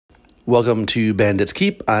Welcome to Bandits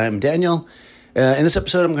Keep. I'm Daniel. In this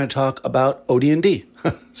episode, I'm going to talk about OD&D.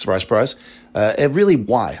 Surprise, surprise. And really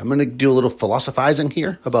why. I'm going to do a little philosophizing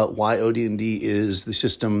here about why OD&D is the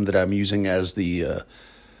system that I'm using as the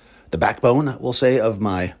backbone, we'll say, of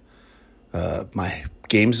my my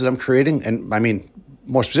games that I'm creating. And I mean,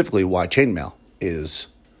 more specifically, why Chainmail is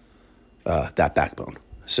that backbone.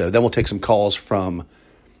 So then we'll take some calls from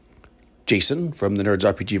Jason from the Nerds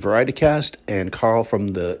RPG Variety Cast and Carl from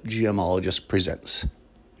the GMologist Presents.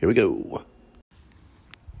 Here we go.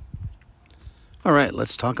 All right,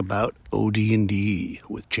 let's talk about OD&D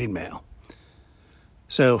with Chainmail.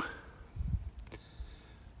 So,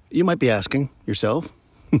 you might be asking yourself,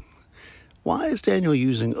 why is Daniel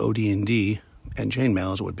using OD&D and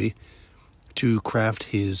Chainmail, as it would be, to craft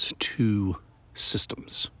his two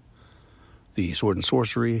systems? The Sword and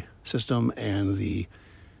Sorcery system and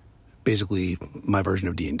basically my version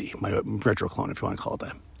of D&D, my retro clone, if you want to call it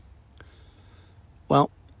that. Well,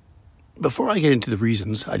 before I get into the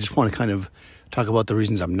reasons, I just want to kind of talk about the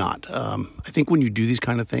reasons I'm not. I think when you do these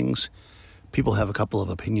kind of things, people have a couple of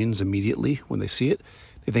opinions immediately when they see it.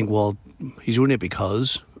 They think, well, he's doing it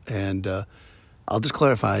because, and I'll just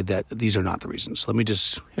clarify that these are not the reasons. Let me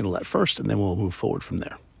just handle that first, and then we'll move forward from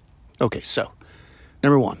there. Okay, so,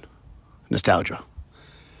 number one, nostalgia.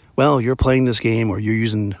 Well, you're playing this game or you're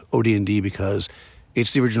using OD&D because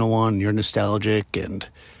it's the original one, you're nostalgic, and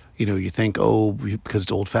you think, oh, because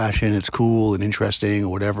it's old-fashioned, it's cool and interesting or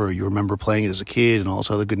whatever, you remember playing it as a kid and all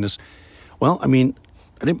this other goodness. Well, I mean,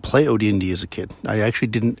 I didn't play OD&D as a kid. I actually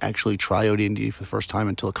didn't try OD&D for the first time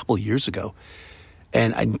until a couple of years ago,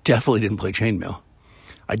 and I definitely didn't play Chainmail.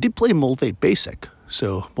 I did play Moldvay Basic,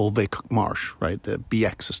 so Moldvay Cook Marsh, right, the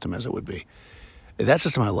BX system as it would be. That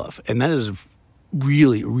system I love, and that is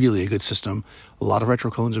really, really a good system. A lot of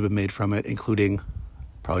retro clones have been made from it, including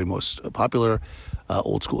probably most popular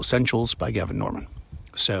Old School Essentials by Gavin Norman.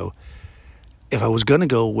 So if I was going to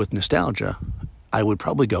go with nostalgia, I would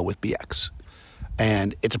probably go with BX.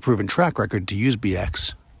 And it's a proven track record to use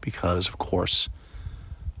BX because, of course,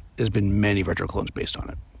 there's been many retro clones based on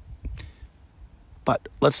it. But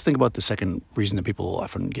let's think about the second reason that people will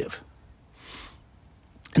often give.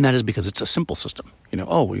 And that is because it's a simple system. We're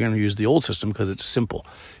going to use the old system because it's simple.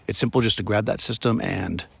 It's simple just to grab that system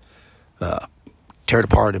and tear it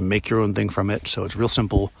apart and make your own thing from it. So it's real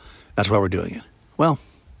simple. That's why we're doing it. Well,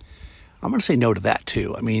 I'm going to say no to that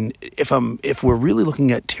too. I mean, if we're really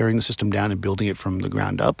looking at tearing the system down and building it from the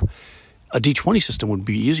ground up, a D20 system would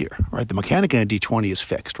be easier, right? The mechanic in a D20 is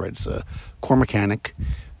fixed, right? It's a core mechanic.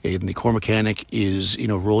 And the core mechanic is,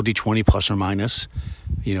 roll D20 plus or minus,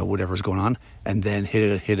 whatever's going on, and then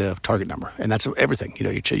hit a target number. And that's everything.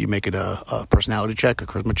 You make it a personality check, a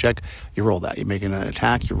charisma check, you roll that. You're making an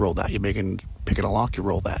attack, you roll that. You're picking a lock, you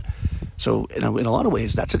roll that. So, in a lot of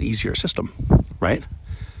ways, that's an easier system, right?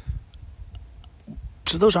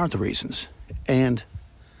 So those aren't the reasons. And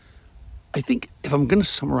I think if I'm going to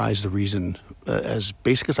summarize the reason as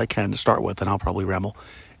basic as I can to start with, and I'll probably ramble,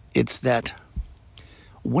 it's that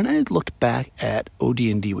when I looked back at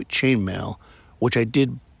OD&D with Chainmail, which I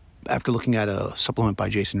did after looking at a supplement by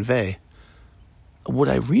Jason Vey, what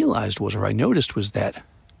I realized was, or I noticed, was that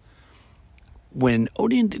when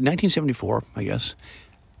OD&D, 1974, I guess,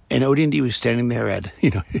 and OD&D was standing there at,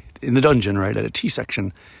 in the dungeon, right, at a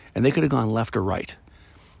T-section, and they could have gone left or right.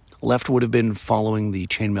 Left would have been following the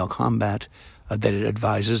Chainmail combat that it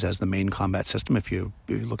advises as the main combat system, if you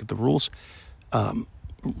look at the rules.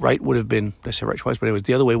 Right would have been, did I say right twice? But anyways,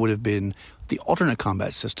 the other way would have been the alternate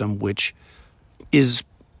combat system, which is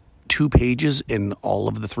 2 pages in all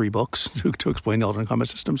of the 3 books to explain the alternate combat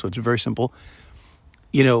system. So it's very simple.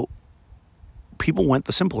 People went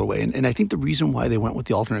the simpler way. And I think the reason why they went with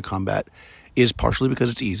the alternate combat is partially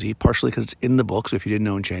because it's easy, partially because it's in the books, if you didn't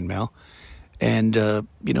know in Chainmail. And,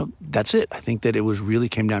 that's it. I think that it really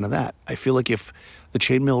came down to that. I feel like if the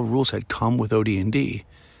Chainmail rules had come with OD&D,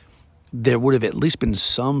 there would have at least been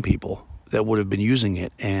some people that would have been using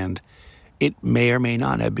it, and it may or may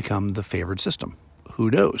not have become the favored system.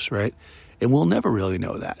 Who knows, right? And we'll never really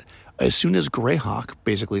know that. As soon as Greyhawk,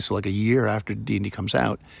 basically, so like a year after D&D comes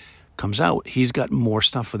out, he's got more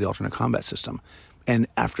stuff for the alternate combat system. And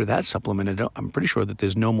after that supplement, I'm pretty sure that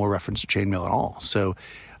there's no more reference to Chainmail at all. So,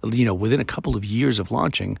 within a couple of years of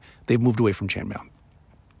launching, they've moved away from Chainmail.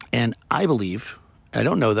 And I believe, and I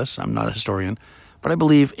don't know this, I'm not a historian, but I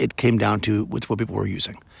believe it came down to what people were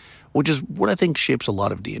using, which is what I think shapes a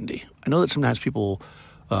lot of D&D. I know that sometimes people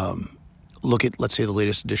look at, let's say, the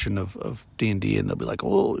latest edition of D&D, and they'll be like,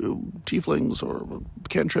 oh, tieflings or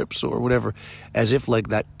cantrips or whatever, as if like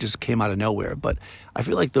that just came out of nowhere. But I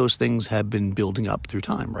feel like those things have been building up through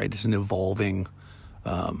time, right? It's an evolving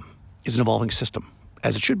is an evolving system,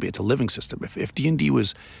 as it should be. It's a living system. If D&D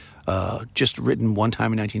was just written one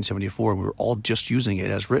time in 1974 and we were all just using it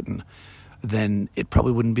as written, then it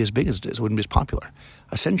probably wouldn't be as big as it is. It wouldn't be as popular.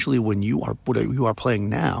 Essentially, what you are playing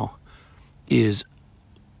now is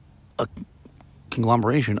a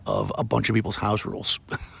conglomeration of a bunch of people's house rules.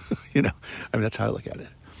 That's how I look at it.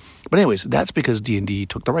 But anyways, that's because D&D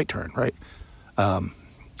took the right turn, right?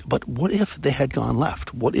 But what if they had gone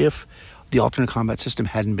left? What if the alternate combat system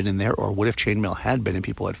hadn't been in there, or what if chainmail had been and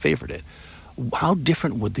people had favored it? How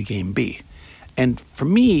different would the game be? And for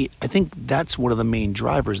me, I think that's one of the main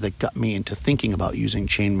drivers that got me into thinking about using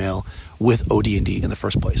chainmail with OD&D in the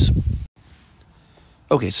first place.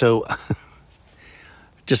 Okay, so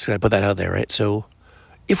just to put that out there, right? So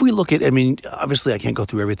if we look at, obviously I can't go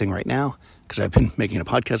through everything right now because I've been making a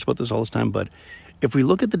podcast about this all this time, but if we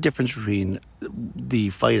look at the difference between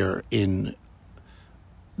the fighter in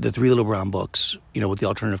the Three Little Brown Books, with the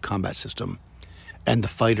alternative combat system, and the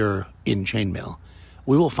fighter in chainmail,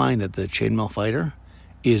 we will find that the chainmail fighter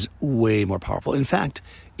is way more powerful. In fact,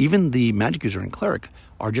 even the magic user and cleric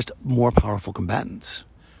are just more powerful combatants.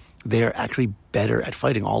 They are actually better at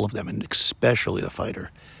fighting, all of them, and especially the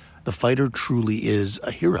fighter. The fighter truly is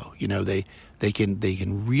a hero. They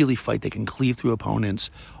can really fight. They can cleave through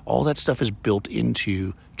opponents. All that stuff is built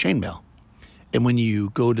into chainmail. And when you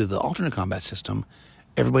go to the alternate combat system,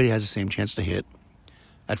 everybody has the same chance to hit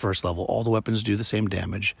at first level. All the weapons do the same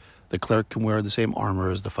damage. The cleric can wear the same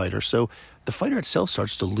armor as the fighter. So the fighter itself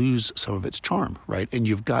starts to lose some of its charm, right? And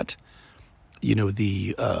you've got,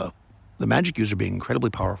 the magic user being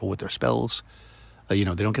incredibly powerful with their spells. They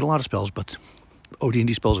don't get a lot of spells, but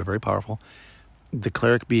OD&D spells are very powerful. The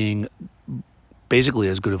cleric being basically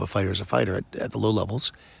as good of a fighter as a fighter at the low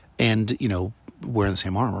levels, and, wearing the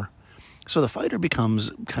same armor. So the fighter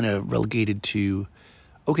becomes kind of relegated to,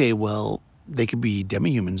 okay, well, they could be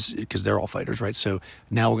demi-humans because they're all fighters, right? So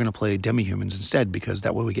now we're going to play demi-humans instead because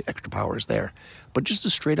that way we get extra powers there. But just a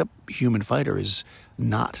straight-up human fighter is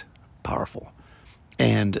not powerful.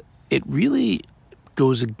 And it really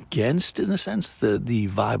goes against, in a sense, the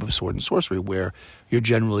vibe of sword and sorcery, where you're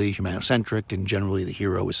generally humanocentric and generally the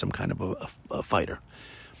hero is some kind of a fighter.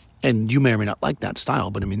 And you may or may not like that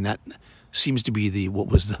style, but that seems to be what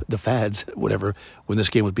was the fads, whatever, when this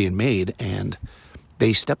game was being made, and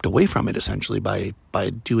they stepped away from it essentially by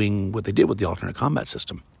doing what they did with the alternate combat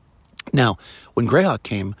system. Now, when Greyhawk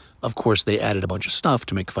came, of course, they added a bunch of stuff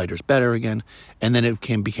to make fighters better again, and then it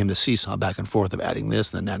became the seesaw back and forth of adding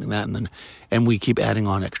this and then adding that, and we keep adding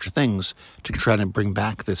on extra things to try to bring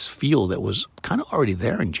back this feel that was kind of already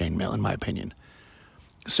there in chainmail, in my opinion.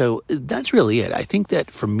 So that's really it. I think that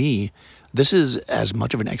for me, this is as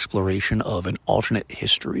much of an exploration of an alternate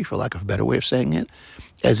history, for lack of a better way of saying it,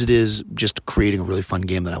 as it is just creating a really fun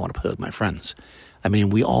game that I want to play with my friends.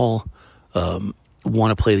 We all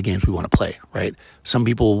want to play the games we want to play, right? Some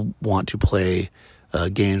people want to play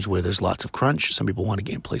games where there's lots of crunch. Some people want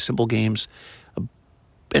to play simple games.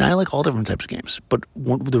 And I like all different types of games. But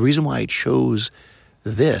the reason why I chose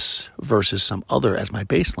this versus some other as my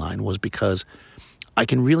baseline was because I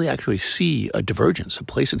can really actually see a divergence, a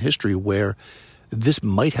place in history where this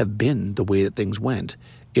might have been the way that things went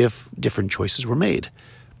if different choices were made.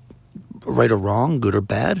 Right or wrong, good or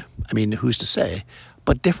bad, who's to say?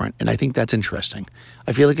 But different, and I think that's interesting.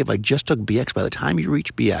 I feel like if I just took BX, by the time you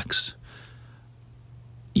reach BX,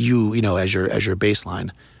 as your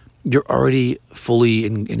baseline, you're already fully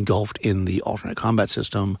engulfed in the alternate combat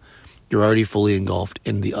system. You're already fully engulfed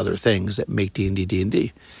in the other things that make D&D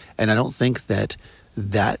D&D. And I don't think that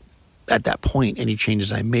at that point, any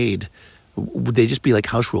changes I made, would they just be like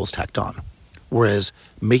house rules tacked on? Whereas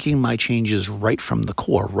making my changes right from the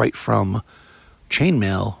core, right from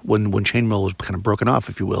chainmail, when chainmail was kind of broken off,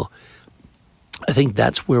 if you will, I think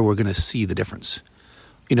that's where we're going to see the difference.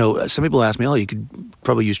 Some people ask me, you could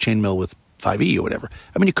probably use chainmail with 5e or whatever.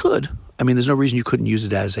 You could. There's no reason you couldn't use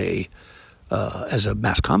it as a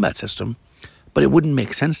mass combat system, but it wouldn't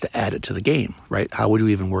make sense to add it to the game, right? How would you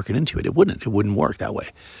even work it into it? It wouldn't work that way.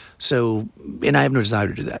 So, and I have no desire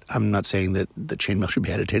to do that. I'm not saying that the chainmail should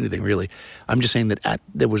be added to anything, really. I'm just saying that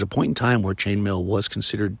there was a point in time where chainmail was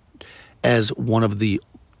considered as one of the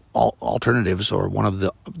alternatives, or one of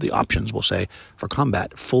the options, we'll say, for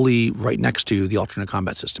combat, fully right next to the alternate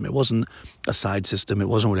combat system. It wasn't a side system. It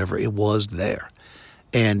wasn't whatever. It was there.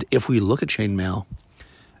 And if we look at chainmail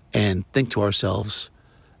and think to ourselves,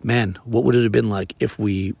 man, what would it have been like if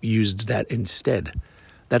we used that instead?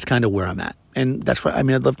 That's kind of where I'm at. And that's why, I'd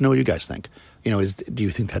love to know what you guys think. Do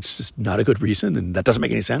you think that's just not a good reason and that doesn't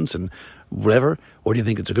make any sense and whatever? Or do you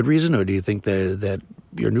think it's a good reason? Or do you think that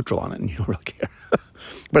you're neutral on it and you don't really care.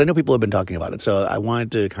 But I know people have been talking about it, so I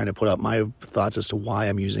wanted to kind of put out my thoughts as to why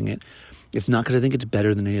I'm using it. It's not because I think it's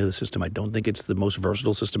better than any other system. I don't think it's the most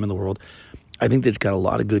versatile system in the world. I think that it's got a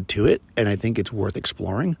lot of good to it, and I think it's worth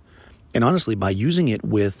exploring. And honestly, by using it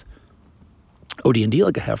with OD&D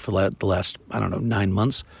like I have for the last, 9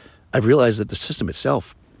 months, I've realized that the system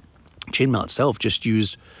itself, Chainmail itself, just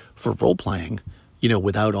used for role-playing,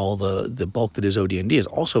 without all the bulk that is OD&D, is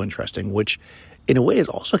also interesting, which in a way is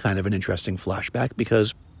also kind of an interesting flashback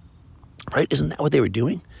because, right, isn't that what they were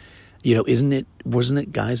doing? Wasn't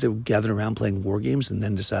it guys that gathered around playing war games and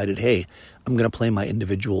then decided, hey, I'm going to play my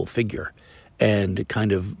individual figure, and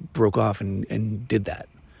kind of broke off and did that,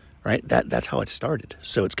 right? That's how it started.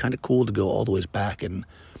 So it's kind of cool to go all the ways back and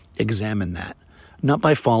examine that. Not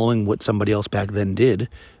by following what somebody else back then did,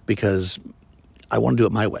 because I want to do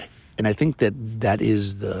it my way. And I think that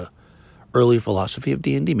is the early philosophy of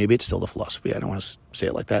D&D. Maybe it's still the philosophy. I don't want to say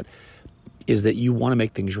it like that. Is that you want to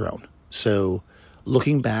make things your own. So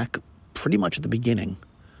looking back pretty much at the beginning,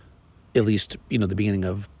 at least, the beginning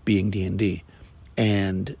of being D&D,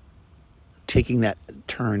 and taking that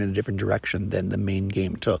turn in a different direction than the main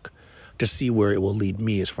game took to see where it will lead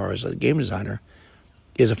me as far as a game designer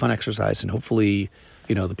is a fun exercise. And hopefully,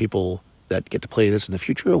 the people that get to play this in the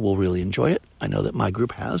future will really enjoy it. I know that my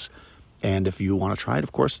group has. And if you want to try it,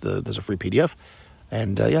 of course, there's a free PDF.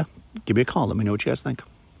 And give me a call. Let me know what you guys think.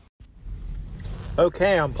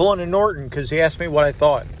 Okay, I'm pulling a Norton because he asked me what I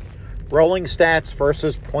thought. Rolling stats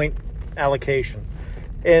versus point allocation.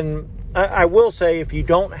 And I will say, if you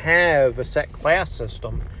don't have a set class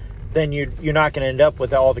system, then you're not going to end up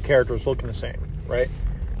with all the characters looking the same, right?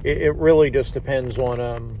 It really just depends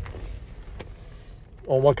on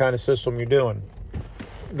what kind of system you're doing.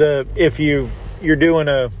 If you're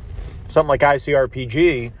doing something like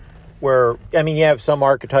ICRPG, where you have some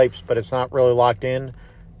archetypes, but it's not really locked in,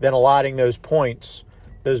 then allotting those points,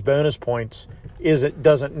 those bonus points,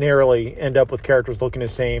 doesn't nearly end up with characters looking the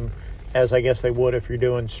same as I guess they would if you're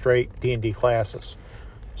doing straight D&D classes.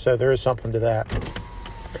 So there is something to that.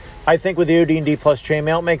 I think with the OD&D plus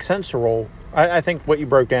Chainmail, it makes sense to roll. I think what you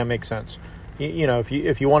broke down makes sense.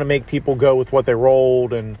 If you want to make people go with what they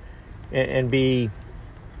rolled and be,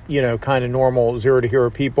 kind of normal 0 to hero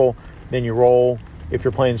people, then you roll. If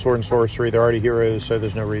you're playing Sword and Sorcery, they're already heroes, so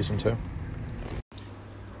there's no reason to.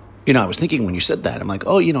 I was thinking when you said that, I'm like,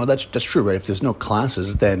 that's true, right? If there's no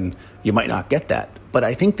classes, then you might not get that. But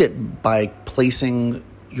I think that by placing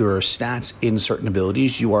your stats in certain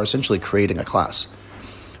abilities, you are essentially creating a class,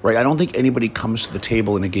 right? I don't think anybody comes to the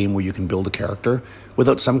table in a game where you can build a character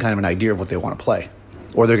without some kind of an idea of what they want to play.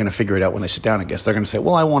 Or they're going to figure it out when they sit down, I guess. They're going to say,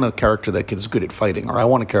 well, I want a character that is good at fighting, or I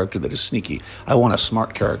want a character that is sneaky. I want a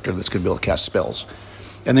smart character that's going to be able to cast spells.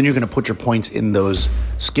 And then you're going to put your points in those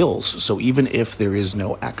skills. So even if there is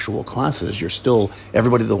no actual classes,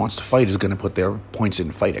 everybody that wants to fight is going to put their points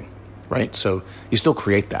in fighting, right? So you still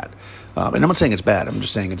create that. And I'm not saying it's bad. I'm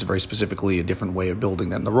just saying it's very specifically a different way of building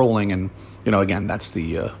than the rolling. And, again, that's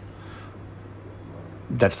the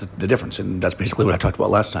difference. And that's basically what I talked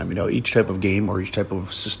about last time. Each type of game or each type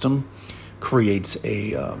of system creates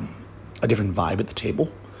a different vibe at the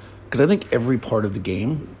table. Because I think every part of the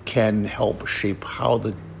game can help shape how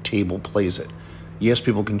the table plays it. Yes,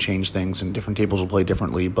 people can change things, and different tables will play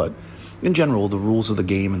differently, but in general, the rules of the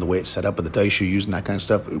game and the way it's set up and the dice you use and that kind of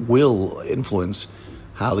stuff will influence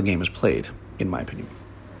how the game is played, in my opinion.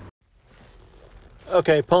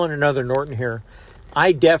 Okay, pulling another Norton here.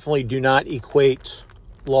 I definitely do not equate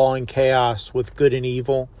law and chaos with good and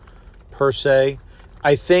evil, per se.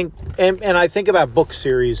 I think, and I think about book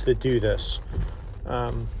series that do this.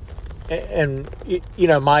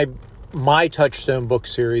 My Touchstone book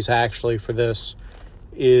series actually for this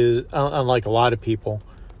is, unlike a lot of people,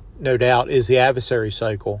 no doubt, is the Adversary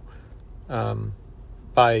Cycle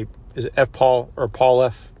by, is it F. Paul, or Paul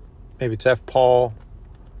F. Maybe it's F. Paul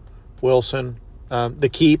Wilson. The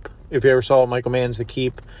Keep, if you ever saw Michael Mann's The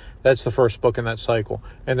Keep, that's the first book in that cycle.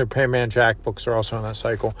 And the Paperman Jack books are also in that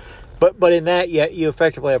cycle. But in that, you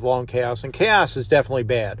effectively have law and chaos. And chaos is definitely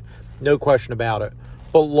bad. No question about it.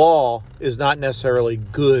 But law is not necessarily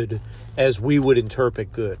good as we would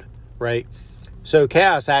interpret good, right? So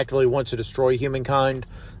chaos actively wants to destroy humankind.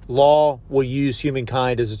 Law will use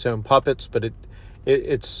humankind as its own puppets, but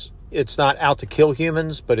it's not out to kill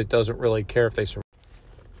humans, but it doesn't really care if they survive.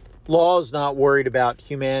 Law is not worried about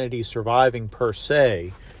humanity surviving per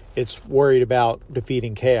se. It's worried about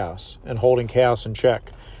defeating chaos and holding chaos in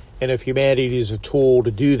check. And if humanity is a tool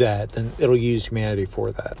to do that, then it'll use humanity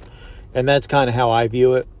for that. And that's kind of how I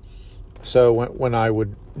view it. So when I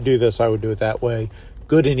would do this, I would do it that way.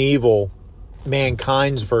 Good and evil,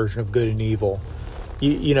 mankind's version of good and evil,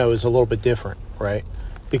 is a little bit different, right?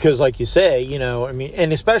 Because like you say,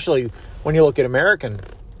 and especially when you look at American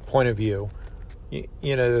point of view,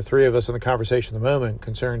 the three of us in the conversation at the moment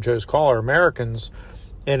concerning Joe's call are Americans,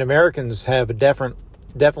 and Americans have a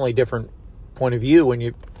definitely different point of view when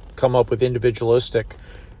you come up with individualistic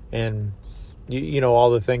and, all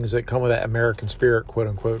the things that come with that American spirit, quote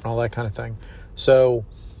unquote, and all that kind of thing. So,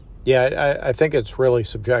 yeah, I think it's really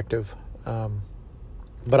subjective.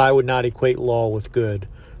 But I would not equate law with good,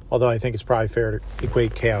 although I think it's probably fair to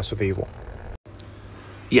equate chaos with evil.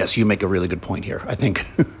 Yes, you make a really good point here. I think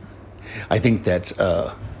that's,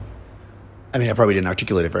 I probably didn't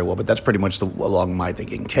articulate it very well, but that's pretty much along my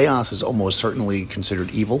thinking. Chaos is almost certainly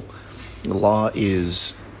considered evil. The law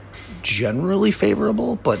is generally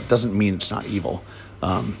favorable, but doesn't mean it's not evil.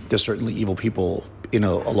 There's certainly evil people in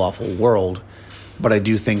a lawful world, but I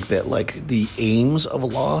do think that like the aims of a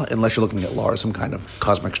law, unless you're looking at law as some kind of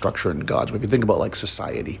cosmic structure and gods, but if you think about like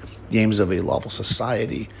society, the aims of a lawful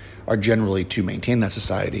society are generally to maintain that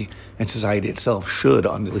society, and society itself should,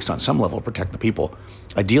 at least on some level, protect the people.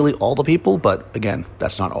 Ideally, all the people, but again,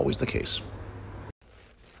 that's not always the case.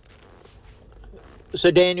 So,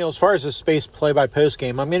 Daniel, as far as the space play-by-post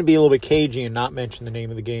game, I'm going to be a little bit cagey and not mention the name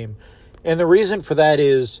of the game. And the reason for that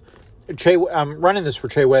is, I'm running this for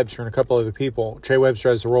Che Webster and a couple other people. Che Webster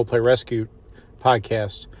has the Role Play Rescue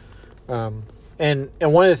podcast. And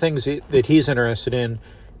one of the things that he's interested in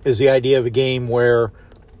is the idea of a game where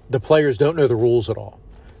the players don't know the rules at all.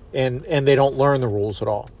 And they don't learn the rules at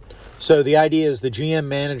all. So the idea is the GM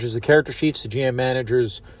manages the character sheets, the GM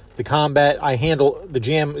manages the combat. The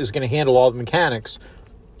GM is going to handle all the mechanics.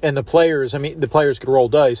 And the players could roll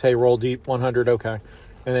dice. Hey, roll deep 100, okay.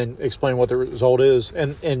 And then explain what the result is.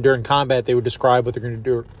 And during combat, they would describe what they're going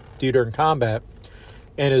to do during combat.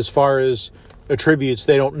 And as far as attributes,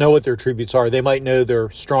 they don't know what their attributes are. They might know they're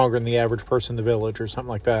stronger than the average person in the village or something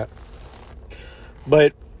like that.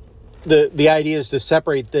 But the idea is to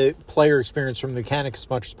separate the player experience from the mechanics as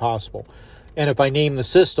much as possible. And if I name the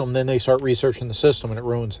system, then they start researching the system, and it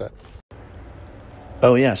ruins that.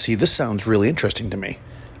 Oh, yeah. See, this sounds really interesting to me.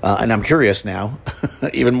 And I'm curious now,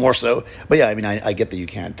 even more so. But yeah, I get that you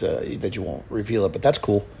can't, that you won't reveal it, but that's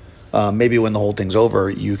cool. Maybe when the whole thing's over,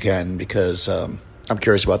 you can, because I'm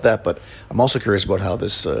curious about that. But I'm also curious about how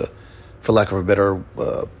this, for lack of a better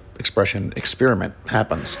expression, experiment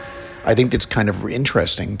happens. I think it's kind of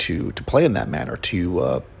interesting to play in that manner,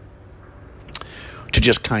 to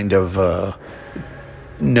just kind of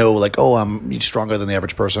know, like, oh, I'm stronger than the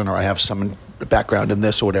average person, or I have some background in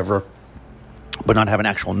this or whatever, but not have an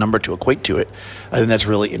actual number to equate to it. I think that's a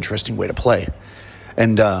really interesting way to play.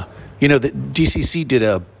 And, the DCC did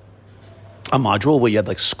a module where you had,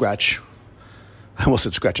 like, scratch and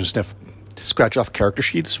sniff, scratch off character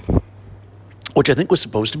sheets, which I think was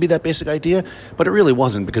supposed to be that basic idea, but it really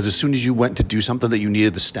wasn't, because as soon as you went to do something that you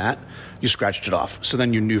needed the stat, you scratched it off. So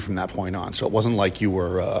then you knew from that point on. So it wasn't like you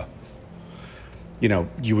were,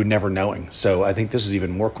 you were never knowing. So I think this is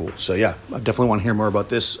even more cool. So yeah, I definitely want to hear more about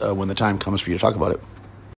this when the time comes for you to talk about it.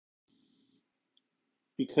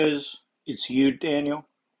 Because it's you, Daniel,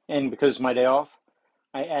 and because it's my day off,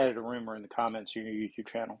 I added a rumor in the comments of your YouTube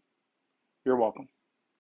channel. You're welcome.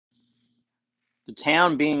 The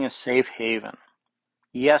town being a safe haven.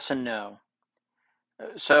 Yes and no.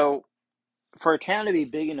 So, for a town to be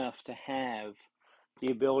big enough to have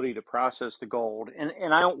the ability to process the gold,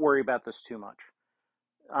 and I don't worry about this too much.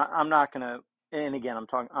 I'm not going to, and again, I'm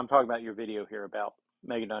talking about your video here about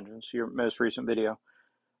Mega Dungeons, your most recent video.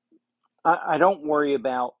 I don't worry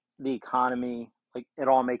about the economy, like it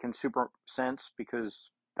all making super sense,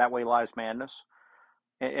 because that way lies madness,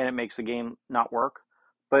 and it makes the game not work.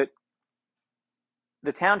 But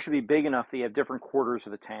the town should be big enough that you have different quarters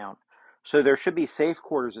of the town. So there should be safe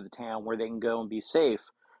quarters of the town where they can go and be safe,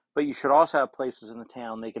 but you should also have places in the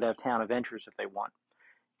town they could have town adventures if they want.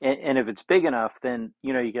 And if it's big enough, then,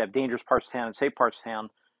 you could have dangerous parts of town and safe parts of town.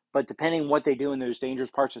 But depending what they do in those dangerous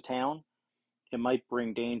parts of town, it might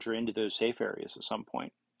bring danger into those safe areas at some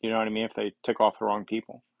point. You know what I mean? If they tick off the wrong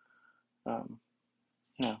people.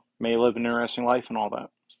 May live an interesting life and all that.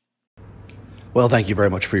 Well, thank you very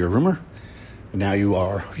much for your rumor. Now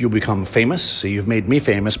you'll become famous. See, you've made me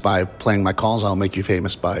famous by playing my calls. I'll make you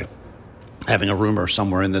famous by having a rumor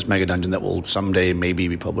somewhere in this Mega Dungeon that will someday maybe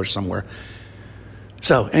be published somewhere.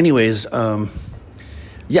 So, anyways, what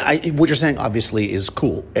you're saying obviously is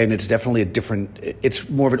cool, and it's definitely it's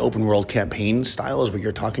more of an open world campaign style is what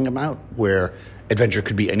you're talking about, where adventure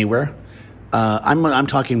could be anywhere. I'm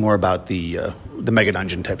talking more about the Mega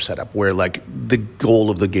Dungeon type setup, where like the goal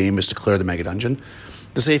of the game is to clear the Mega Dungeon.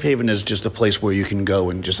 The safe haven is just a place where you can go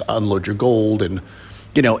and just unload your gold and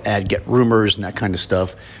get rumors and that kind of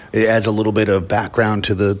stuff. It adds a little bit of background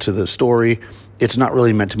to the story. It's not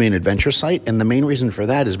really meant to be an adventure site, and the main reason for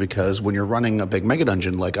that is because when you're running a big mega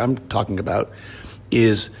dungeon like I'm talking about,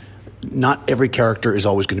 is not every character is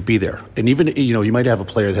always going to be there. And even, you might have a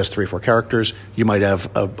player that has 3 or 4 characters. You might have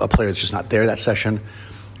a player that's just not there that session.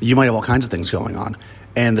 You might have all kinds of things going on.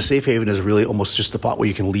 And the safe haven is really almost just the spot where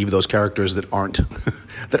you can leave those characters that aren't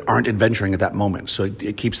that aren't adventuring at that moment. So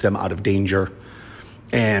it keeps them out of danger.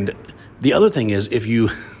 And the other thing is, if you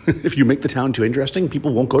if you make the town too interesting,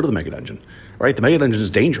 people won't go to the mega dungeon, right? The mega dungeon is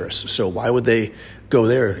dangerous. So why would they go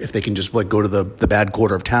there if they can just go to the bad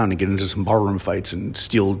quarter of town and get into some barroom fights and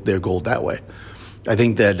steal their gold that way? I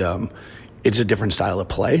think that it's a different style of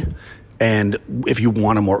play. And if you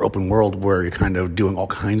want a more open world where you're kind of doing all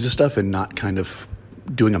kinds of stuff and not kind of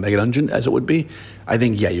doing a mega dungeon as it would be, I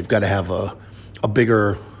think, you've got to have a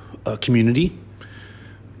bigger community.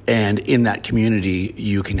 And in that community,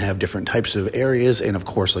 you can have different types of areas. And of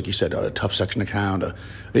course, like you said, a tough section of town.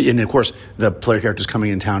 And of course, the player characters coming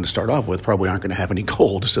in town to start off with probably aren't going to have any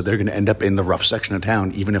gold. So they're going to end up in the rough section of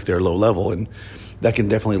town, even if they're low level. And that can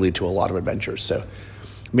definitely lead to a lot of adventures. So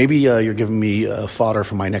maybe you're giving me fodder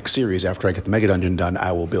for my next series. After I get the mega dungeon done,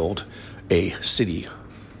 I will build a city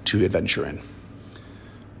to adventure in.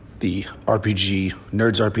 The RPG,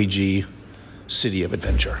 Nerds RPG, City of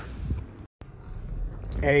Adventure.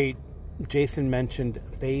 Hey, Jason mentioned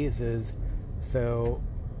phases, so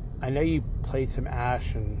I know you played some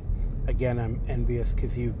Ash, and again, I'm envious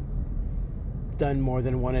because you've done more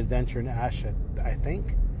than one adventure in Ash, I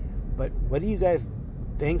think. But what do you guys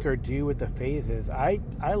think or do with the phases? I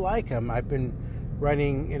like them. I've been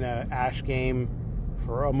running in a Ash game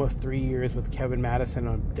for almost 3 years with Kevin Madison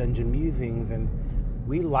on Dungeon Musings, and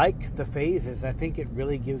we like the phases. I think it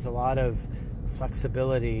really gives a lot of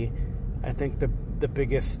flexibility. I think the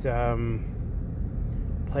biggest player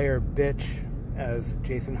bitch, as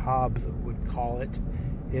Jason Hobbs would call it,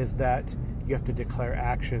 is that you have to declare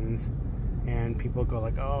actions, and people go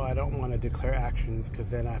like, oh, I don't want to declare actions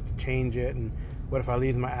because then I have to change it, and what if I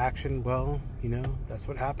lose my action? Well, that's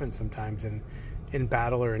what happens sometimes in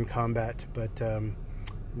battle or in combat, but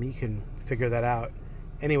you can figure that out.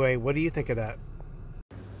 Anyway, what do you think of that?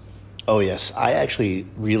 Oh, yes. I actually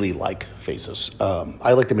really like phases.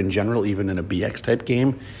 I like them in general, even in a BX type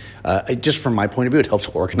game. Just from my point of view, it helps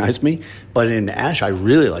organize me. But in Ash, I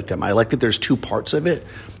really like them. I like that there's 2 parts of it.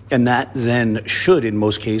 And that then should, in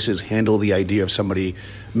most cases, handle the idea of somebody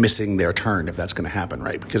missing their turn, if that's going to happen,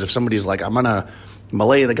 right? Because if somebody's like, I'm going to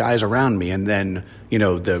melee the guys around me, and then,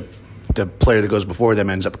 the player that goes before them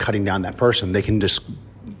ends up cutting down that person, they can just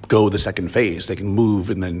go the second phase. They can move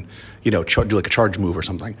and then, do like a charge move or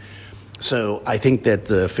something. So I think that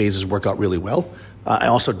the phases work out really well. I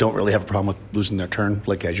also don't really have a problem with losing their turn.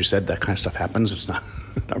 Like, as you said, that kind of stuff happens. It's not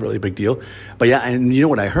really a big deal. But yeah, and you know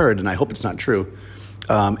what I heard, and I hope it's not true,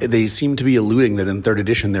 they seem to be alluding that in 3rd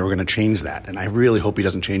edition they were going to change that. And I really hope he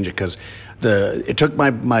doesn't change it, because it took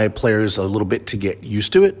my players a little bit to get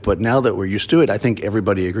used to it. But now that we're used to it, I think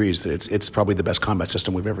everybody agrees that it's probably the best combat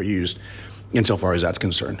system we've ever used, insofar as that's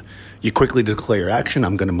concerned. You quickly declare action.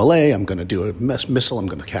 I'm going to melee. I'm going to do a missile. I'm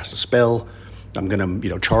going to cast a spell. I'm going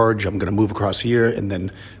to charge. I'm going to move across here, and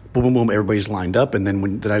then boom, boom, boom. Everybody's lined up, and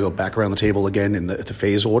then then I go back around the table again in the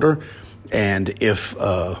phase order. And if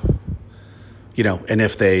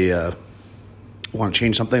if they want to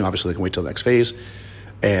change something, obviously they can wait till the next phase.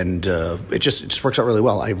 And it just works out really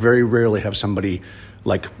well. I very rarely have somebody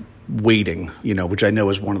waiting, which I know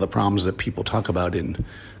is one of the problems that people talk about in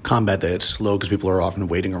combat, that it's slow because people are often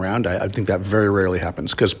waiting around. I think that very rarely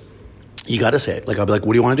happens, because you got to say it. I'll be like,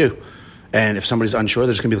 what do you want to do? And if somebody's unsure,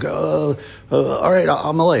 they're just going to be like, all right,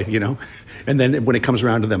 I'll melee, And then when it comes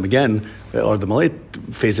around to them again, or the melee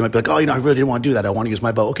phase, they might be like, oh, I really didn't want to do that. I want to use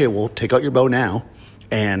my bow. Okay, well, take out your bow now,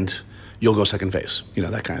 and you'll go second phase,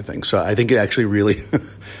 that kind of thing. So I think it actually really,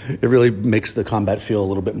 it really makes the combat feel a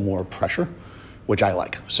little bit more pressure, which I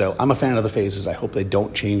like. So I'm a fan of the phases. I hope they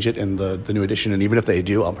don't change it in the new edition. And even if they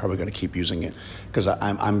do, I'm probably going to keep using it, because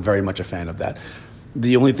I'm very much a fan of that.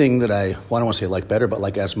 The only thing that I don't want to say like better, but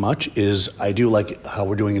like as much, is I do like how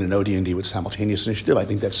we're doing it in OD&D with simultaneous initiative. I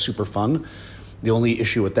think that's super fun. The only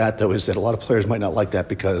issue with that, though, is that a lot of players might not like that,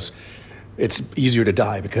 because it's easier to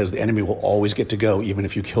die, because the enemy will always get to go even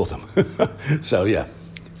if you kill them. So yeah,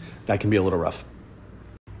 that can be a little rough.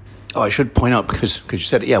 Oh, I should point out, because you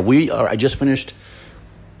said it, yeah, I just finished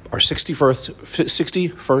our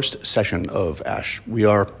 61st session of Ash. We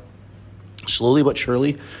are slowly but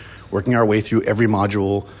surely working our way through every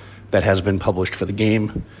module that has been published for the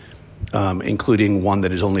game, including one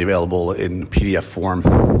that is only available in PDF form.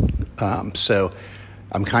 So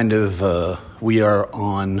I'm kind of We are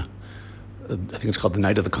on, I think it's called the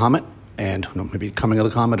Night of the Comet, and maybe Coming of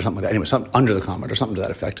the Comet or something like that. Anyway, something Under the Comet or something to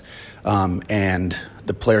that effect. And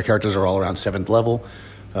the player characters are all around 7th level,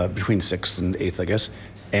 between 6th and 8th, I guess.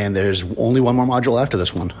 And there's only one more module after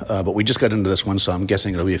this one. But we just got into this one, so I'm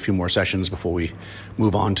guessing it'll be a few more sessions before we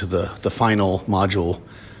move on to the final module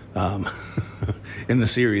in the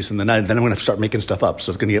series. And then I'm going to start making stuff up,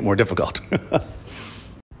 so it's going to get more difficult.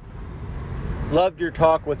 Loved your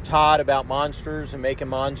talk with Todd about monsters and making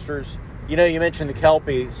monsters. You know, you mentioned the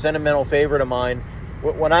Kelpie, sentimental favorite of mine.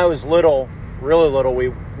 When I was little, really little,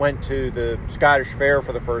 we went to the Scottish Fair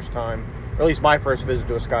for the first time, or at least my first visit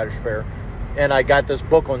to a Scottish Fair. And I got this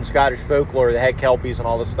book on Scottish folklore that had Kelpies and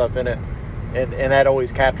all this stuff in it. And that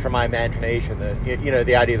always captured my imagination,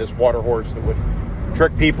 the idea of this water horse that would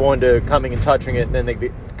trick people into coming and touching it, and then they'd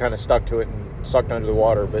be kind of stuck to it and sucked under the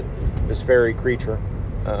water. But this fairy creature.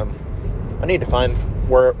 I need to find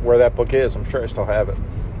where that book is. I'm sure I still have it.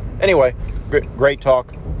 Anyway, great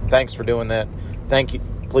talk. Thanks for doing that. Thank you.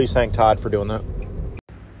 Please thank Todd for doing that.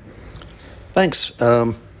 Thanks.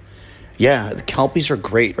 Yeah, the Kelpies are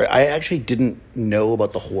great. Right? I actually didn't know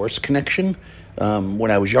about the horse connection when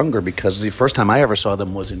I was younger, because the first time I ever saw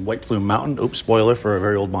them was in White Plume Mountain. Oops, spoiler for a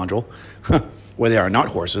very old module. Where they are not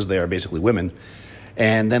horses, they are basically women.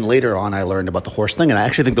 And then later on, I learned about the horse thing. And I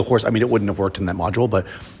actually think the horse, it wouldn't have worked in that module, but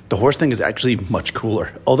the horse thing is actually much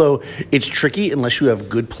cooler. Although it's tricky unless you have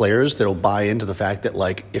good players that'll buy into the fact that,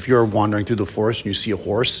 like, if you're wandering through the forest and you see a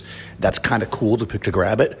horse, that's kind of cool to pick to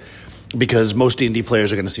grab it. Because most D&D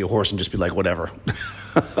players are going to see a horse and just be like, whatever.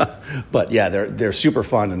 But yeah, they're super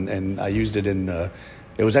fun. And I used it in,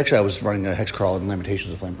 it was actually, I was running a hex crawl in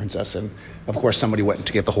Lamentations of Flame Princess. And of course, somebody went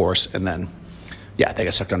to get the horse, and then yeah, they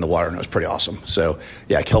got sucked underwater, and it was pretty awesome. So,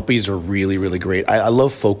 yeah, Kelpies are really, really great. I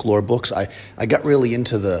love folklore books. I got really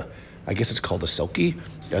into I guess it's called the Selkie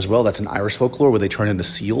as well. That's an Irish folklore where they turn into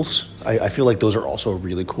seals. I feel like those are also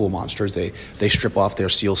really cool monsters. They strip off their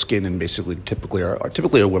seal skin and basically typically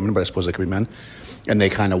are women, but I suppose they could be men. And they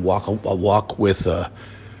kind of walk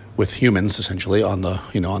with humans, essentially, on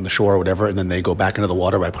the shore or whatever, and then they go back into the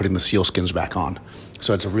water by putting the seal skins back on.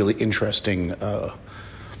 So it's a really interesting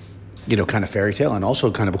kind of fairy tale, and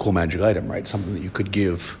also kind of a cool magic item, right? Something that you could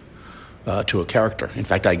give to a character. In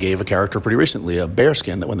fact, I gave a character pretty recently a bear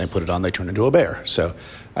skin that when they put it on, they turn into a bear. So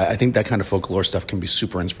I think that kind of folklore stuff can be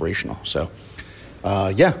super inspirational. So,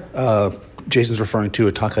 Jason's referring to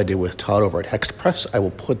a talk I did with Todd over at Hexed Press. I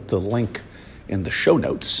will put the link in the show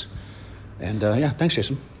notes. And, thanks,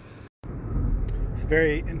 Jason. It's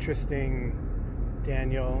very interesting,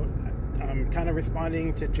 Daniel. I'm kind of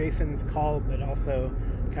responding to Jason's call, but also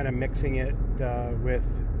kind of mixing it with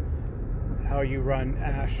how you run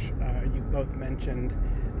Ash. You both mentioned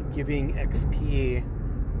giving XP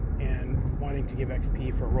and wanting to give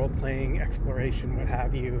XP for role-playing, exploration, what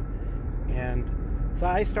have you. And so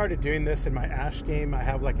I started doing this in my Ash game. I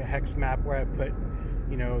have like a hex map where I put,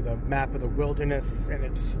 the map of the wilderness, and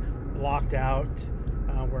it's blocked out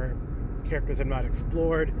where characters have not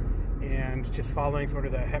explored, and just following sort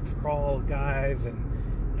of the hex crawl guys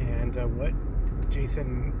and what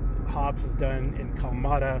Jason Hobbs has done in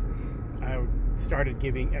Kalmata. I started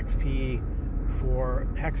giving XP for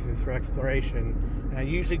hexes for exploration, and I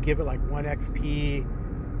usually give it like 1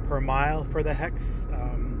 XP per mile for the hex,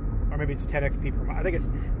 or maybe it's 10 XP per mile. I think it's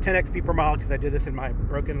 10 XP per mile because I did this in my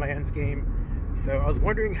Broken Lands game. So I was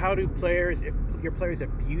wondering, how do players, if your players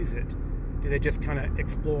abuse it, do they just kind of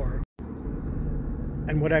explore?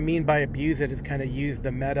 And what I mean by abuse it is kind of use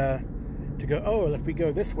the meta to go, oh, if we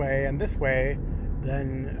go this way and this way,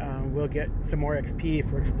 then we'll get some more XP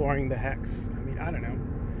for exploring the hex. I don't know.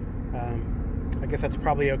 I guess that's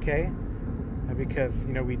probably okay, because,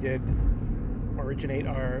 we did originate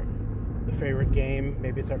the favorite game,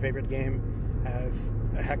 maybe it's our favorite game, as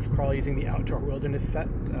a hex crawl using the Outdoor Wilderness set.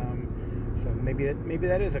 So maybe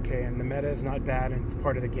that is okay, and the meta is not bad, and it's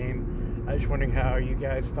part of the game. I was just wondering how you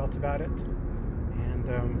guys felt about it,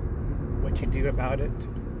 and what you do about it.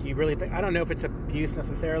 Do you really think, I don't know if it's abuse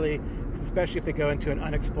necessarily, especially if they go into an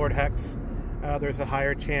unexplored hex, there's a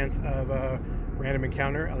higher chance of a random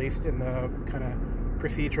encounter, at least in the kind of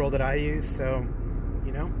procedural that I use. So,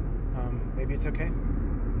 maybe it's okay.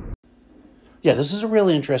 Yeah, this is a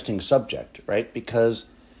really interesting subject, right? Because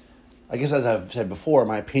I guess, as I've said before,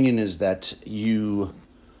 my opinion is that you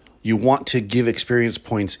want to give experience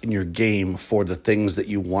points in your game for the things that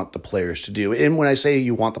you want the players to do. And when I say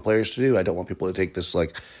you want the players to do, I don't want people to take this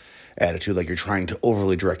like attitude like you're trying to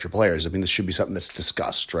overly direct your players. This should be something that's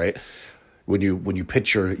discussed, right? When you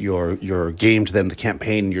pitch your game to them, the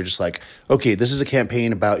campaign, you're just like, okay, this is a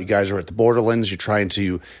campaign about you guys are at the Borderlands. You're trying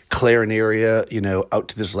to clear an area, out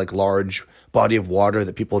to this like large body of water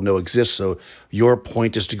that people know exists. So your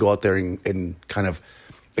point is to go out there and kind of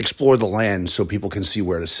explore the land so people can see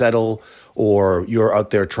where to settle, or you're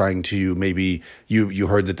out there trying to, maybe you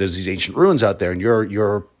heard that there's these ancient ruins out there, and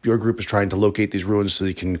your group is trying to locate these ruins so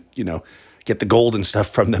you can, get the gold and stuff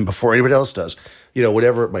from them before anybody else does,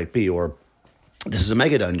 whatever it might be. Or this is a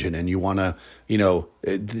mega dungeon and you want to,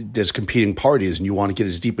 there's competing parties and you want to get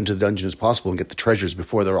as deep into the dungeon as possible and get the treasures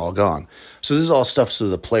before they're all gone. So this is all stuff so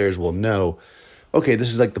the players will know, okay, this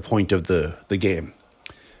is like the point of the game.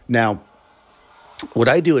 Now, what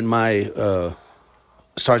I do in my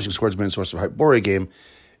Astonishing Swordsman and Source of Hyperborea game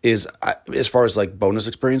is, as far as like bonus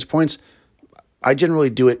experience points, I generally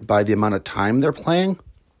do it by the amount of time they're playing,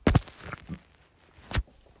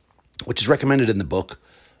 which is recommended in the book.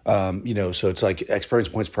 So it's like experience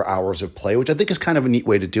points per hours of play, which I think is kind of a neat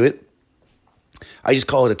way to do it. I just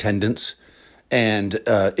call it attendance. And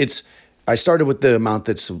I started with the amount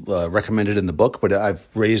that's recommended in the book, but I've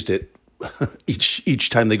raised it each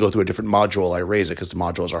time they go through a different module. I raise it because the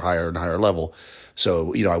modules are higher and higher level.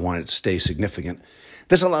 So, I want it to stay significant.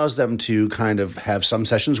 This allows them to kind of have some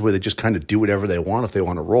sessions where they just kind of do whatever they want. If they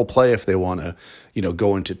want to role play, if they want to,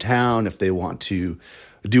 go into town, if they want to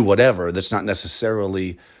do whatever, that's not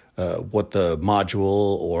necessarily what the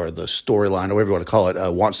module or the storyline or whatever you want to call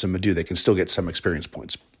it wants them to do. They can still get some experience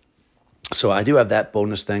points. So I do have that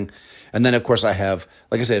bonus thing. And then, of course, I have,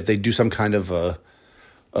 like I said, if they do some kind of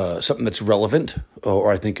something that's relevant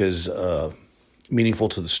or I think is meaningful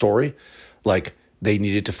to the story, like they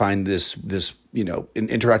needed to find this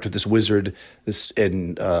interact with this wizard,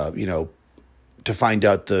 to find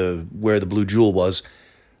out where the blue jewel was,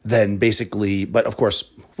 then basically, but of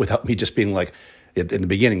course, without me just being like in the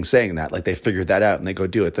beginning saying that, like they figured that out and they go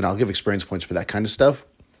do it, then I'll give experience points for that kind of stuff.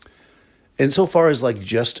 And so far as like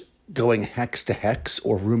just going hex to hex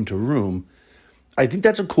or room to room, I think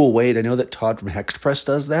that's a cool way. And I know that Todd from Hex Press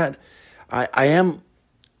does that. I've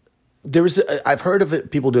heard of it,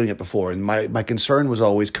 people doing it before, and my concern was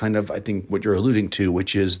always kind of, I think, what you're alluding to,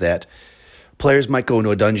 which is that players might go into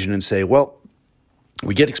a dungeon and say, well,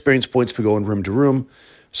 we get experience points for going room to room.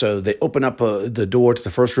 So they open up the door to the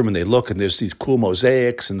first room and they look, and there's these cool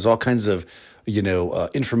mosaics and there's all kinds of,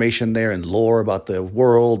 information there and lore about the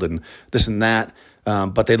world and this and that.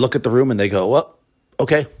 But they look at the room and they go, well,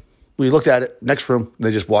 okay, we looked at it, next room.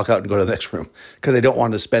 They just walk out and go to the next room because they don't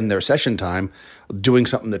want to spend their session time doing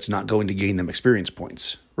something that's not going to gain them experience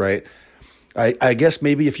points, right? I guess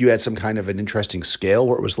maybe if you had some kind of an interesting scale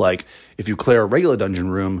where it was like, if you clear a regular dungeon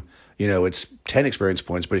room, it's 10 experience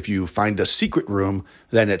points, but if you find a secret room,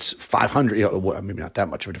 then it's 500, maybe not that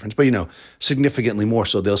much of a difference, but, significantly more.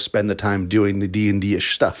 So they'll spend the time doing the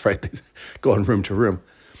D&D-ish stuff, right? Going room to room.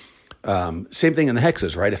 Same thing in the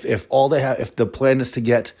hexes, right? If all they have, if the plan is to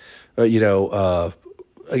get, again,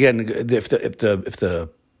 if the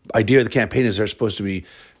idea of the campaign is they're supposed to be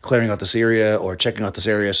clearing out this area or checking out this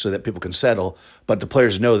area so that people can settle, but the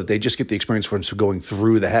players know that they just get the experience points for going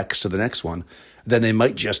through the hex to the next one, then they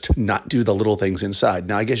might just not do the little things inside.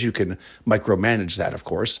 Now, I guess you can micromanage that, of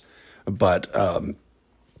course, but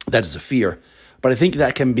that is a fear. But I think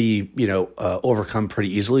that can be, overcome pretty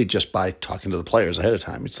easily just by talking to the players ahead of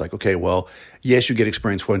time. It's like, okay, well, yes, you get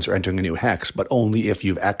experience points for entering a new hex, but only if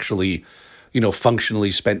you've actually, functionally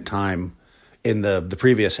spent time in the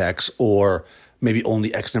previous hex, or maybe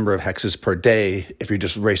only X number of hexes per day if you're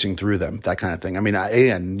just racing through them, that kind of thing. I mean,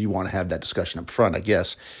 and you want to have that discussion up front, I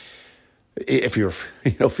guess, if you're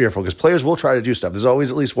fearful, because players will try to do stuff. There's always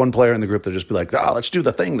at least one player in the group that'll just be like, let's do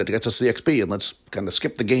the thing that gets us the XP and let's kind of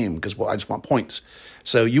skip the game because, I just want points.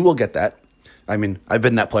 So you will get that. I mean, I've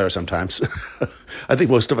been that player sometimes. I think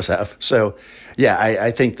most of us have. So yeah, I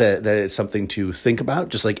think that it's something to think about,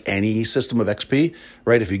 just like any system of XP,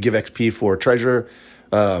 right? If you give XP for treasure,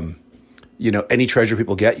 any treasure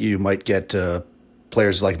people get, you might get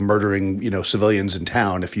players like murdering, civilians in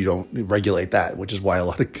town if you don't regulate that, which is why a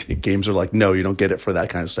lot of games are like, no, you don't get it for that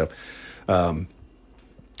kind of stuff.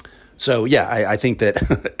 So yeah, I think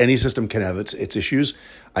that any system can have its issues.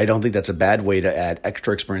 I don't think that's a bad way to add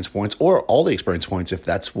extra experience points or all the experience points if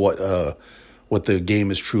that's what the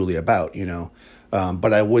game is truly about,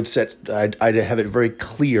 But I would I'd have it very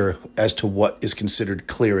clear as to what is considered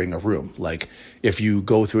clearing a room. Like if you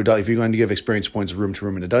go through if you're going to give experience points room to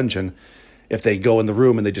room in a dungeon, if they go in the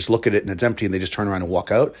room and they just look at it and it's empty and they just turn around and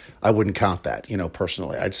walk out, I wouldn't count that,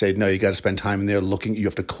 personally. I'd say, no, you got to spend time in there looking. You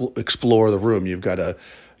have to explore the room. You've got to,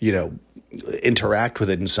 interact with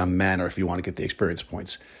it in some manner if you want to get the experience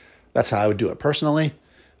points. That's how I would do it personally.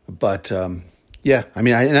 But, yeah, I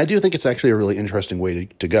mean, I do think it's actually a really interesting way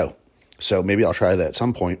to go. So maybe I'll try that at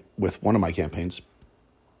some point with one of my campaigns.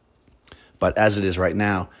 But as it is right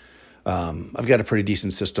now, I've got a pretty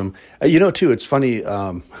decent system. You know, too, it's funny.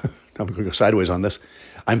 I'm going to go sideways on this.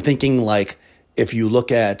 I'm thinking like if you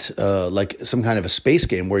look at like some kind of a space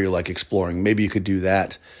game where you're like exploring, maybe you could do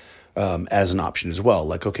that as an option as well.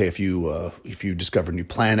 Like, okay, if you discover new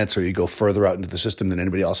planets or you go further out into the system than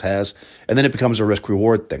anybody else has, and then it becomes a risk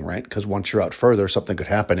reward thing, right? Because once you're out further, something could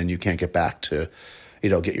happen and you can't get back to,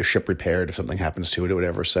 get your ship repaired if something happens to it or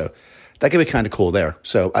whatever. So that could be kind of cool there.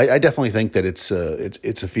 So I definitely think that it's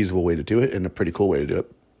a feasible way to do it and a pretty cool way to do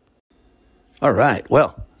it. All right.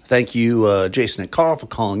 Well, thank you, Jason and Carl, for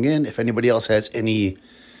calling in. If anybody else has any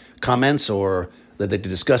comments or they'd like to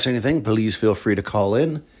discuss anything, please feel free to call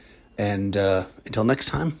in. And until next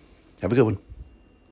time, have a good one.